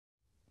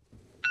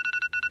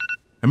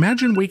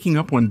Imagine waking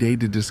up one day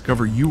to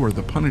discover you are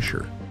the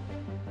Punisher.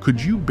 Could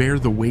you bear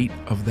the weight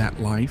of that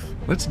life?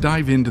 Let's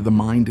dive into the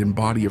mind and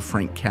body of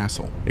Frank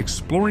Castle,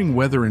 exploring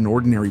whether an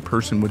ordinary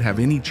person would have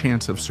any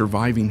chance of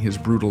surviving his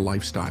brutal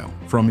lifestyle.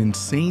 From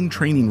insane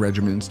training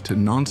regimens to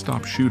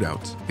non-stop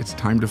shootouts, it's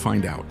time to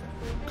find out.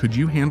 Could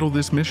you handle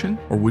this mission,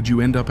 or would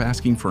you end up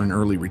asking for an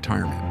early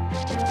retirement?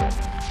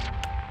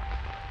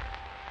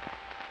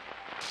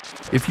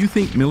 If you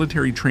think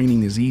military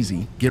training is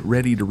easy, get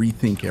ready to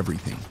rethink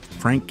everything.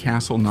 Frank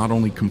Castle not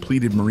only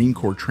completed Marine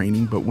Corps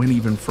training, but went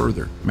even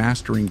further,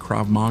 mastering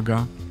Krav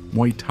Maga,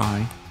 Muay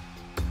Thai,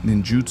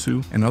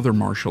 ninjutsu, and other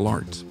martial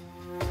arts.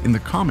 In the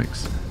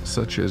comics,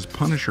 such as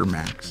Punisher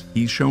Max,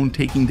 he's shown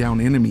taking down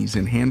enemies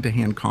in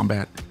hand-to-hand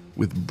combat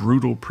with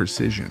brutal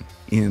precision.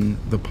 In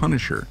The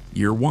Punisher,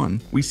 Year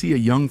 1, we see a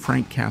young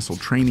Frank Castle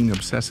training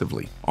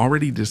obsessively,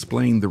 already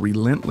displaying the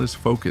relentless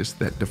focus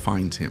that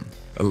defines him.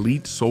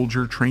 Elite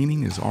soldier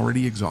training is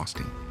already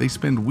exhausting. They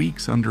spend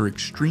weeks under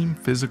extreme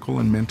physical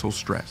and mental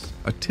stress.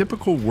 A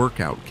typical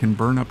workout can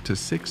burn up to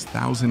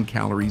 6,000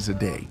 calories a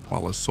day,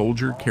 while a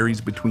soldier carries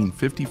between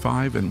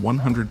 55 and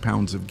 100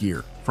 pounds of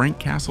gear. Frank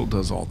Castle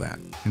does all that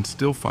and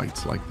still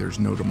fights like there's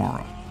no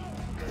tomorrow.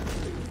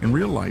 In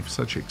real life,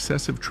 such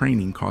excessive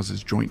training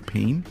causes joint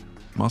pain,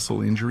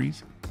 muscle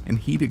injuries, and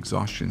heat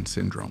exhaustion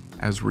syndrome,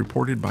 as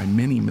reported by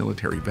many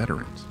military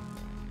veterans.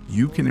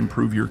 You can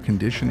improve your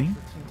conditioning,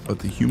 but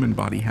the human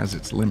body has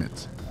its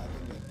limits.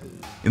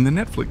 In the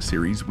Netflix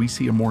series, we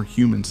see a more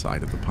human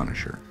side of the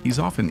Punisher. He's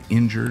often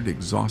injured,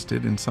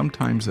 exhausted, and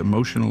sometimes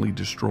emotionally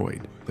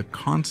destroyed. The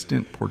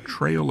constant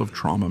portrayal of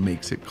trauma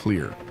makes it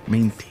clear.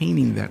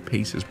 Maintaining that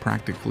pace is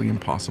practically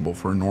impossible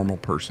for a normal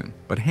person.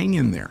 But hang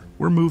in there.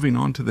 We're moving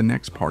on to the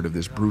next part of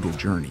this brutal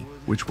journey,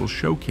 which will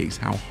showcase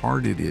how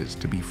hard it is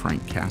to be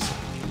Frank Castle.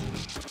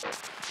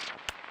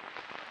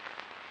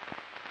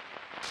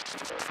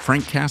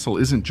 Frank Castle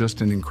isn't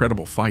just an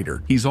incredible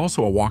fighter, he's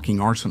also a walking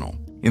arsenal.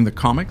 In the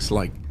comics,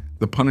 like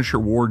the Punisher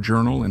War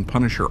Journal and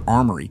Punisher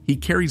Armory, he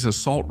carries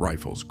assault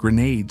rifles,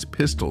 grenades,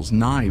 pistols,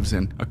 knives,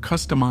 and a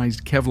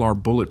customized Kevlar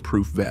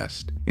bulletproof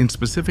vest. In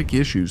specific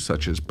issues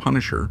such as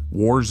Punisher,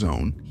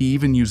 Warzone, he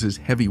even uses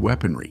heavy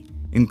weaponry,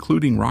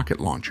 including rocket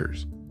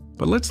launchers.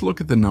 But let's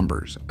look at the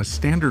numbers. A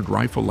standard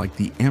rifle like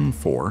the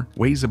M4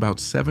 weighs about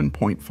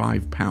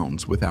 7.5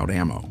 pounds without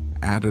ammo.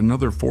 Add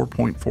another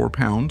 4.4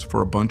 pounds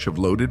for a bunch of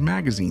loaded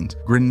magazines.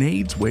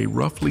 Grenades weigh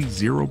roughly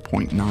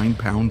 0.9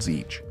 pounds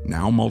each.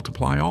 Now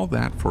multiply all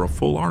that for a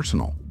full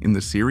arsenal. In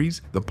the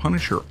series, the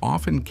Punisher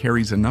often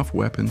carries enough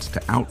weapons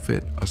to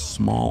outfit a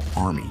small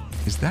army.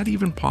 Is that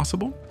even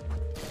possible?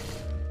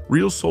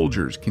 Real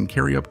soldiers can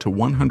carry up to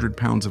 100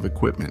 pounds of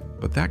equipment,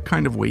 but that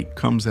kind of weight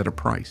comes at a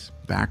price.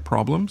 Back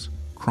problems,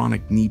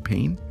 chronic knee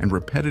pain, and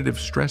repetitive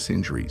stress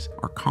injuries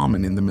are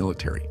common in the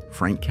military.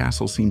 Frank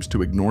Castle seems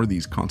to ignore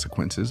these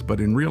consequences, but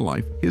in real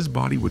life, his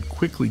body would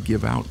quickly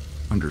give out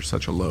under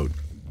such a load.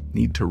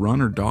 Need to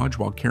run or dodge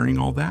while carrying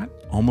all that?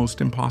 Almost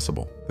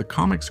impossible. The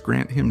comics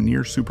grant him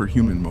near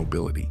superhuman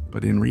mobility,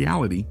 but in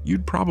reality,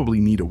 you'd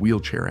probably need a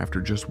wheelchair after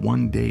just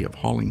one day of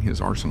hauling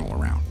his arsenal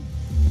around.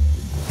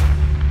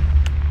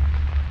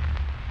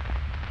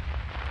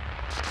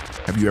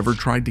 Have you ever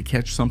tried to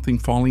catch something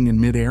falling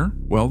in midair?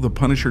 Well, the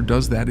Punisher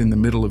does that in the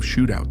middle of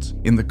shootouts.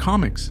 In the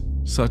comics,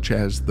 such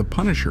as The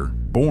Punisher,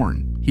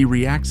 Born, he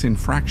reacts in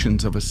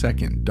fractions of a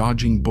second,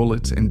 dodging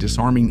bullets and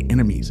disarming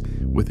enemies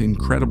with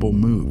incredible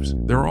moves.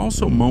 There are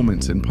also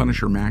moments in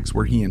Punisher Max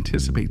where he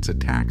anticipates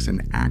attacks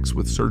and acts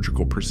with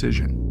surgical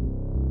precision.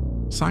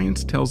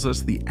 Science tells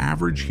us the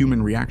average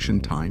human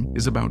reaction time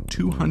is about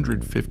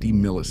 250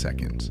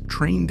 milliseconds.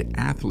 Trained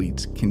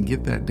athletes can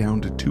get that down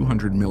to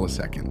 200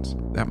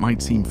 milliseconds. That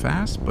might seem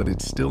fast, but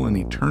it's still an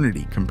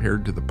eternity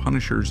compared to the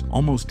Punisher's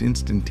almost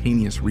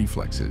instantaneous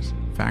reflexes.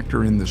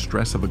 Factor in the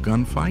stress of a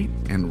gunfight,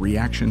 and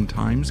reaction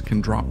times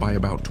can drop by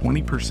about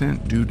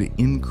 20% due to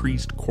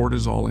increased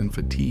cortisol and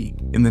fatigue.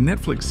 In the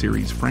Netflix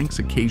series, Frank's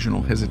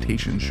occasional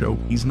hesitations show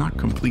he's not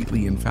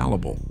completely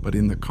infallible, but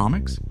in the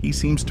comics, he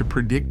seems to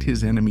predict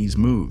his enemies'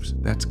 moves.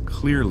 That's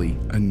clearly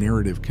a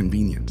narrative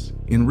convenience.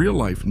 In real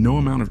life, no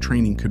amount of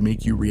training could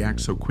make you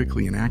react so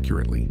quickly and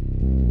accurately.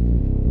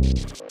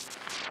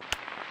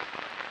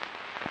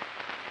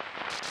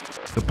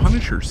 The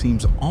Punisher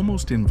seems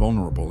almost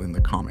invulnerable in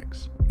the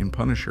comics. In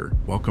Punisher,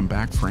 Welcome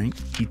Back, Frank,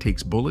 he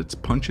takes bullets,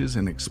 punches,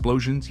 and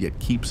explosions, yet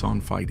keeps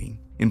on fighting.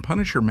 In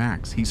Punisher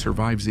Max, he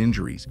survives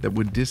injuries that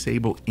would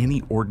disable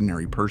any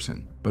ordinary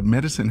person. But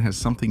medicine has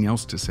something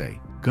else to say.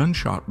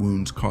 Gunshot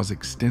wounds cause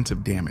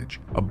extensive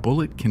damage. A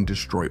bullet can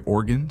destroy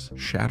organs,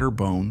 shatter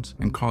bones,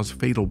 and cause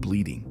fatal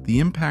bleeding. The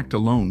impact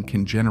alone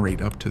can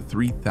generate up to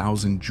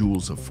 3,000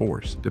 joules of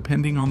force,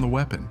 depending on the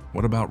weapon.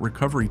 What about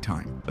recovery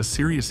time? A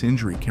serious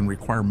injury can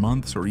require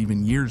months or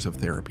even years of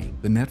therapy.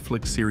 The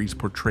Netflix series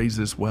portrays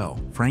this well.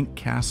 Frank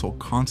Castle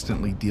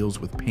constantly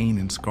deals with pain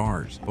and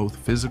scars, both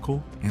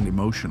physical and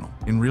emotional.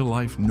 In real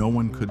life, no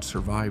one could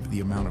survive the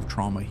amount of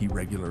trauma he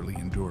regularly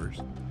endures.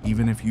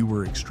 Even if you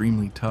were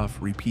extremely tough,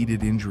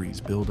 repeated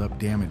injuries build up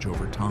damage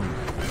over time.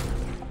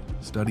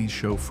 Studies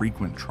show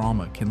frequent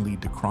trauma can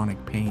lead to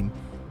chronic pain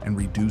and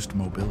reduced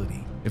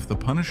mobility. If the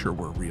Punisher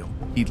were real,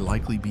 he'd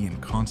likely be in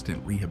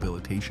constant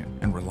rehabilitation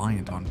and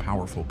reliant on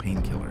powerful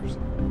painkillers.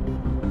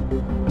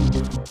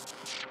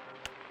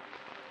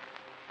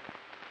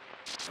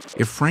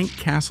 If Frank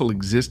Castle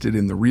existed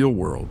in the real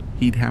world,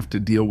 he'd have to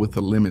deal with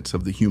the limits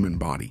of the human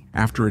body.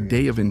 After a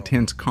day of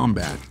intense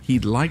combat,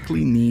 he'd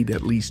likely need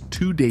at least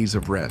 2 days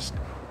of rest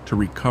to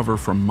recover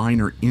from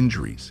minor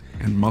injuries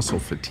and muscle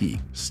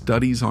fatigue.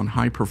 Studies on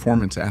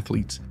high-performance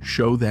athletes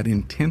show that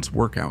intense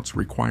workouts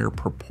require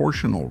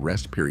proportional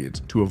rest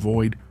periods to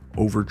avoid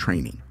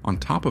overtraining. On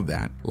top of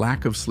that,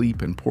 lack of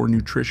sleep and poor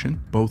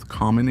nutrition, both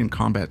common in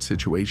combat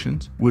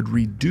situations, would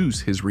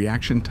reduce his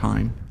reaction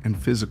time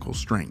and physical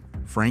strength.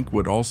 Frank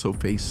would also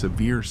face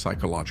severe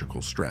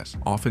psychological stress,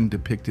 often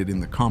depicted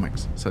in the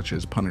comics, such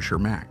as Punisher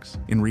Max.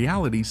 In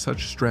reality,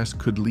 such stress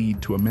could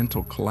lead to a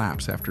mental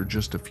collapse after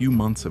just a few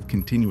months of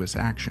continuous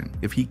action.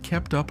 If he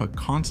kept up a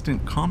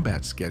constant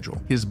combat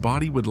schedule, his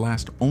body would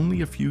last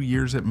only a few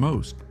years at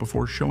most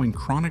before showing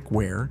chronic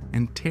wear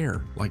and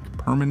tear, like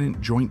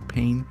permanent joint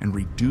pain and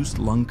reduced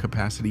lung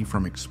capacity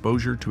from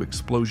exposure to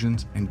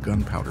explosions and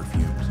gunpowder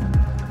fumes.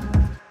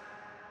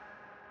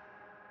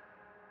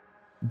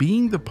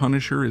 Being the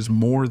Punisher is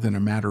more than a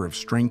matter of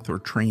strength or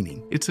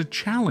training. It's a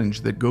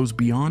challenge that goes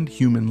beyond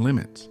human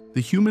limits.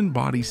 The human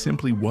body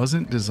simply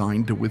wasn't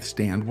designed to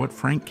withstand what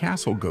Frank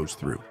Castle goes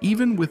through.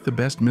 Even with the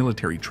best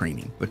military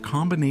training, the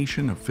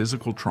combination of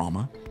physical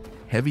trauma,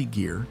 heavy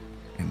gear,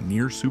 and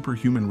near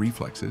superhuman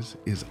reflexes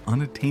is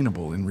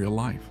unattainable in real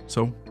life.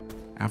 So,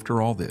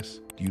 after all this,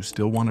 do you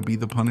still want to be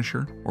the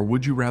Punisher? Or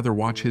would you rather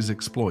watch his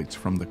exploits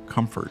from the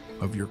comfort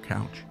of your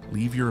couch?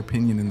 Leave your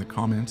opinion in the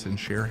comments and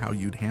share how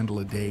you'd handle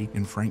a day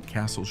in Frank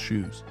Castle's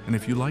shoes. And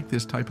if you like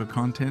this type of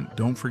content,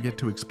 don't forget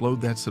to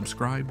explode that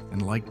subscribe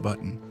and like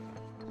button.